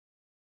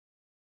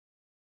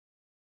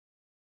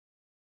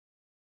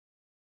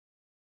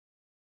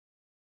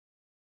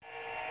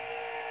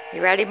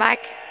You ready,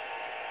 Mike?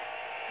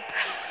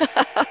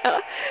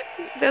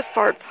 This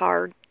part's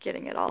hard,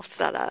 getting it all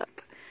set up.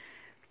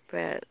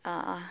 But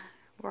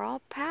we're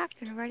all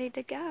packed and ready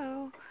to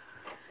go.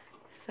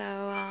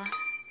 So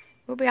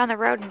we'll be on the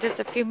road in just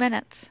a few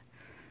minutes.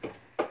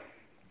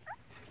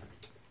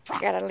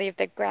 Gotta leave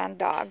the grand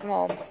dog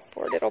home.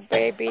 Poor little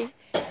baby.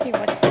 He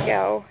wants to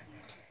go.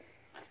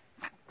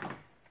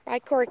 Bye,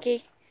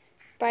 Corky.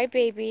 Bye,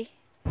 baby.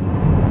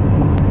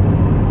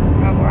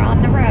 Well, we're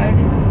on the road.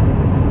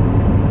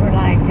 We're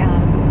like,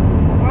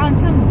 we're on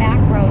some back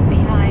road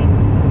behind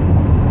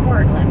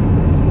Portland.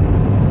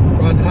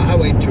 We're on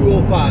Highway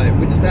 205.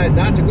 We decided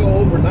not to go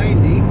over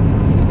 90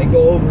 and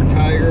go over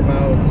Tiger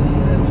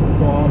Mountain and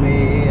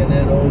Squamish and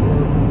then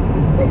over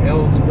from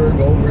Ellensburg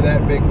over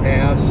that big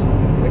pass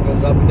that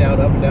goes up and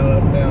down, up and down,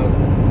 up and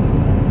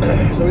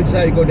down. So we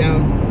decided to go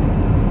down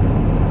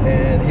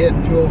and hit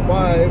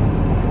 205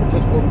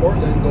 just for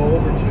Portland, go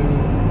over to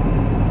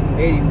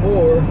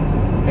 84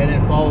 and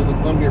then follow the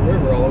Columbia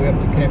River all the way up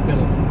to Camp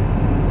Pendleton.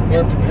 Or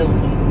up to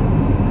Pendleton.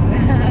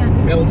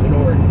 Pendleton,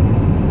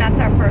 Oregon. That's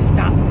our first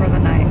stop for the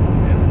night.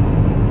 Yeah.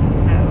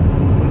 So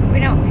we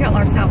don't kill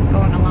ourselves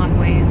going a long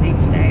ways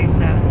each day.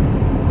 So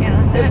yeah,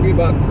 This will be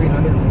about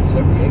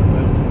 378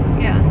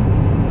 miles. Yeah,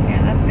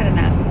 that's good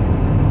enough.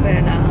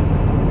 But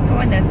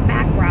going this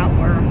back route,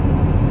 we're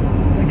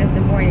just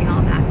avoiding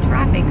all that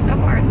traffic. So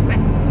far, it's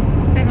been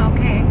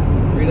okay.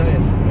 Pretty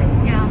nice.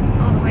 Yeah,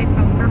 all the way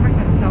from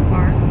Pendleton so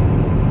far.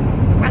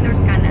 The weather's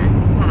kind of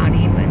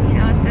cloudy, but you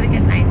know it's gonna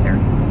get nicer.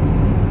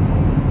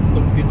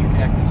 Don't forget your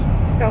cactus.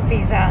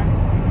 Sophie's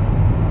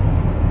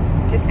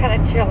just kind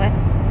of chilling.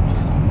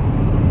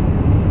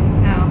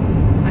 So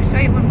I'll show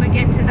you when we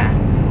get to the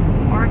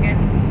Oregon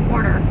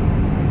border.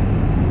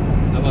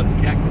 How about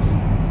the cactus?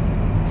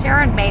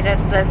 Sharon made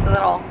us this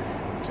little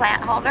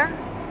plant holder.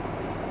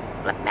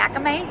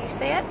 Macrame, you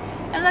see it?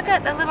 And look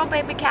at the little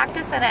baby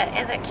cactus in it.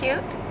 Is it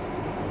cute?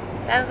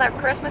 That was our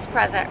Christmas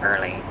present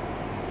early.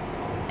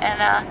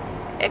 And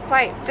it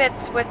quite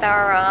fits with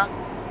our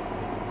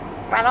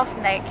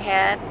rattlesnake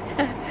head.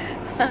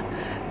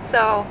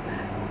 So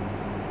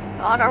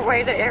on our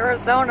way to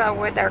Arizona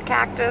with our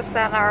cactus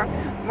and our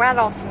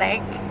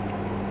rattlesnake,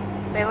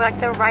 they look like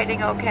they're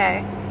riding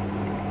okay.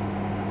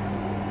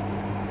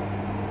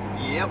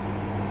 Yep.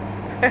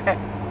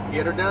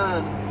 Get her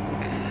done.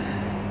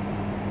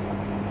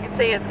 You can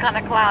see it's kind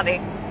of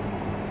cloudy.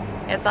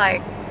 It's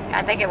like,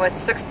 I think it was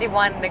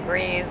 61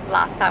 degrees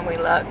last time we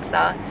looked,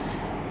 so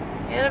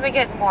it'll be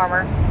getting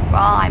warmer.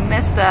 Well, I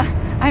missed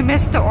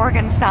the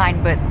Oregon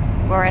sign, but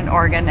we're in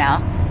Oregon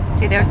now.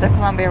 See, there's the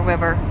Columbia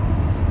River.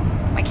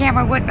 My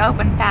camera wouldn't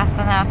open fast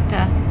enough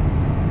to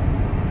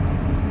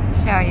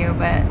show you,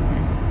 but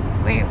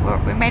we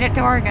made it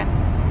to Oregon.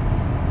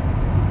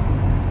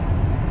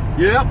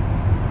 Yep.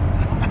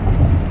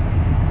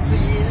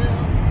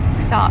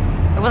 We saw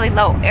a really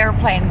low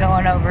airplane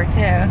going over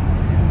too.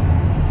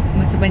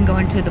 Must have been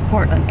going to the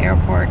Portland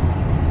airport.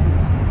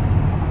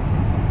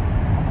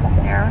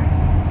 They're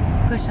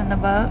pushing the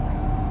boat.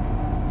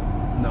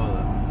 No,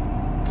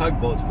 the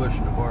tugboat's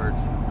pushing the barge.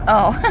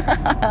 Oh.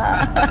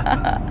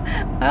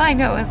 Well, I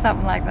knew it was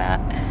something like that.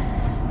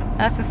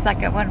 That's the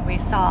second one we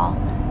saw.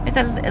 It's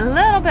a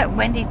little bit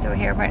windy through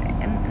here, but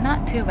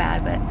not too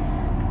bad. But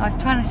I was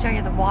trying to show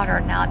you the water,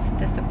 and now it's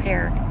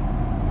disappeared.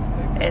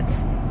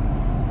 It's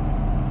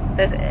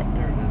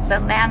the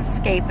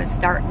landscape is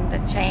starting to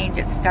change.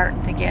 It's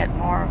starting to get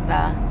more of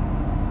the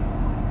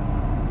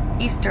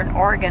Eastern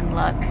Oregon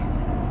look.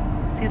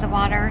 See, the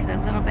water is a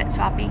little bit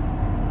choppy.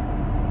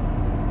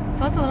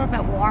 Feels a little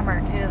bit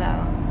warmer too,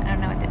 though. I don't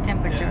know what the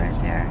temperature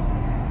is here.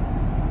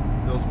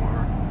 Feels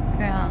warmer.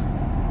 Yeah,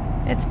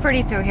 it's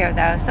pretty through here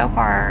though. So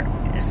far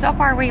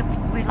we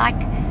like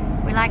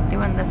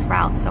doing this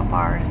route so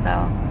far.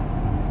 So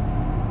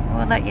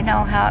we'll let you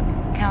know how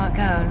it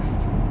goes.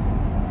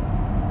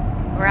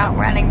 We're out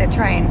running the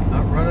train.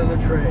 Out running the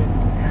train.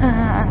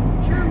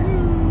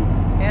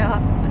 Yeah.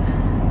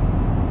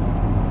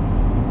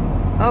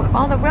 Oh,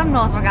 all the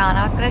windmills were gone.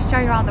 I was going to show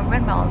you all the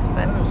windmills,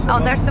 but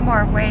there's some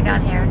more way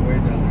down here. Way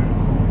down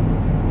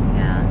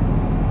there. Yeah.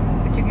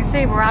 But you can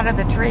see we're out of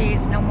the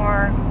trees. No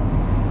more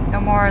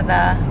of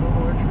the. No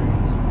more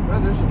trees.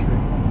 Well, there's a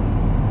tree.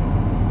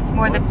 It's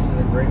more Once in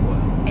a great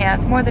while. Yeah,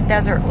 it's more the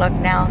desert look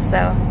now.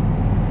 So,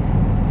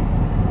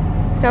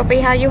 Sophie,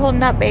 how you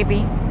holding up,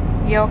 baby?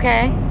 You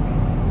okay?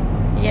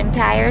 You getting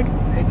tired?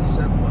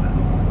 87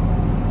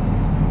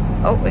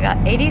 miles. Oh, we got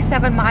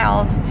 87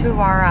 miles to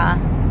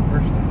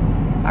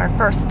our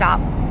first stop.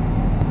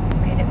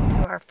 Made it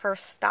to our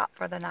first stop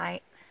for the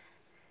night.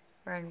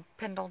 We're in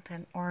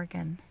Pendleton,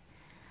 Oregon.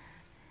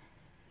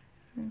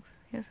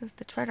 This is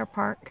the trailer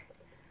park.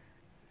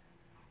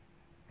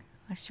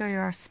 I'll show you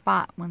our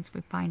spot once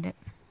we find it.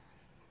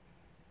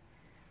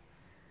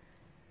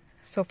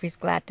 Sophie's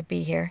glad to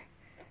be here.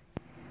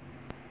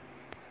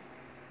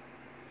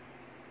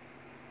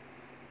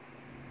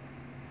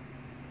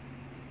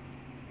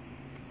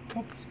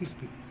 Oh, excuse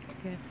me.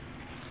 Good.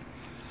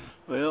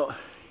 Well,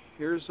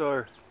 here's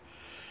our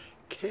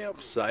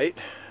campsite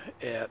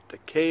at the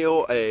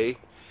KOA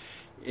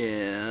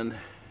in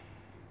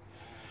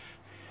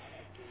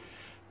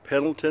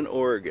Pendleton,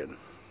 Oregon.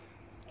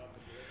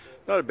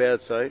 Not a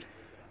bad site.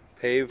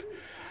 Paved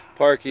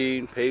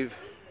parking, paved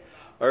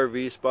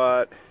RV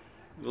spot,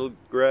 little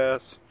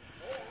grass,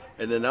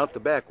 and then out the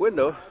back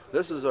window,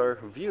 this is our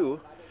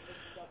view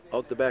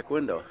out the back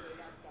window,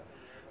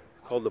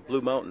 called the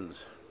Blue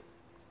Mountains.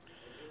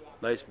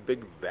 Nice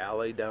big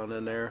valley down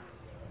in there.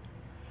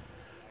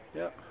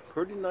 Yeah,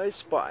 pretty nice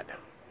spot.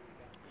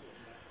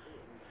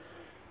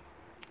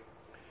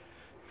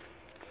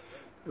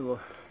 Little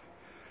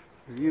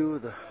view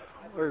of the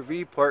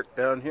RV park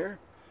down here.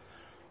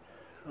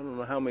 I don't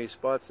know how many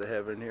spots they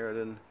have in here. I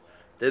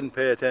didn't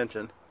pay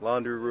attention.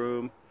 Laundry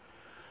room.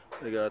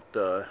 They got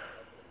a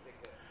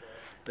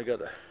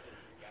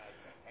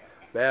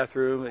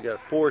bathroom. They got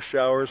 4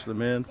 showers for the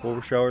men,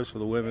 4 showers for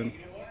the women.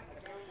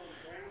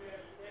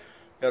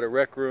 Got a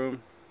rec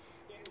room.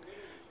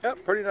 Yeah,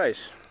 pretty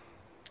nice.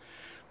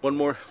 One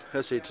more.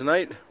 Let's see.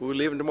 Tonight we're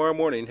leaving tomorrow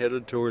morning,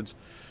 headed towards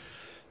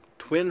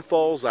Twin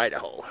Falls,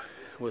 Idaho.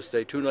 We'll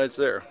stay 2 nights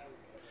there.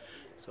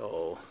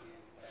 So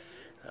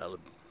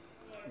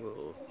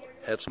we'll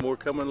have some more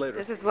coming later.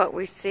 This is what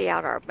we see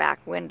out our back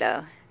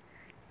window.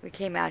 We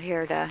came out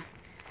here to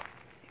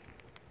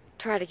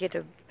try to get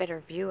a better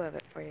view of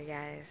it for you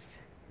guys.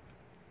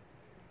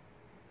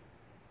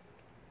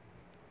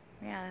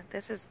 Yeah,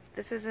 this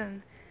is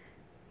in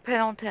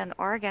Pendleton,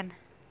 Oregon.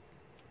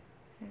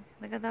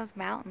 Look at those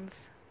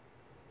mountains.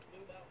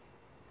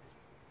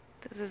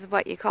 This is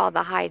what you call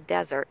the high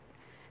desert.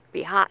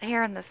 Be hot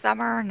here in the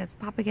summer, and it's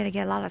probably going to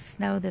get a lot of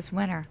snow this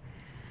winter.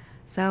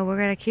 So we're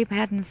going to keep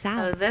heading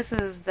south. So this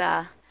is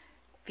the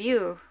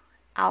view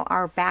out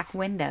our back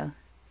window.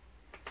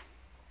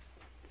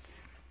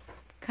 It's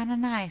kind of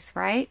nice,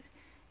 right?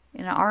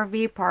 In an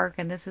RV park,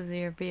 and this is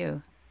your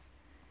view.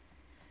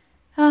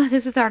 Oh,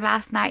 this is our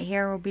last night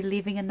here. We'll be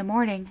leaving in the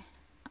morning.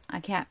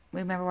 I can't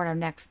remember what our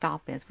next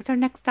stop is. What's our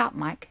next stop,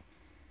 Mike?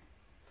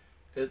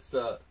 It's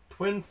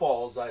Twin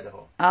Falls,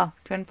 Idaho. Oh,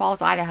 Twin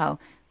Falls, Idaho.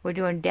 We're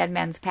doing Dead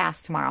Man's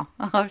Pass tomorrow.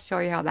 I'll show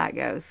you how that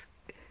goes.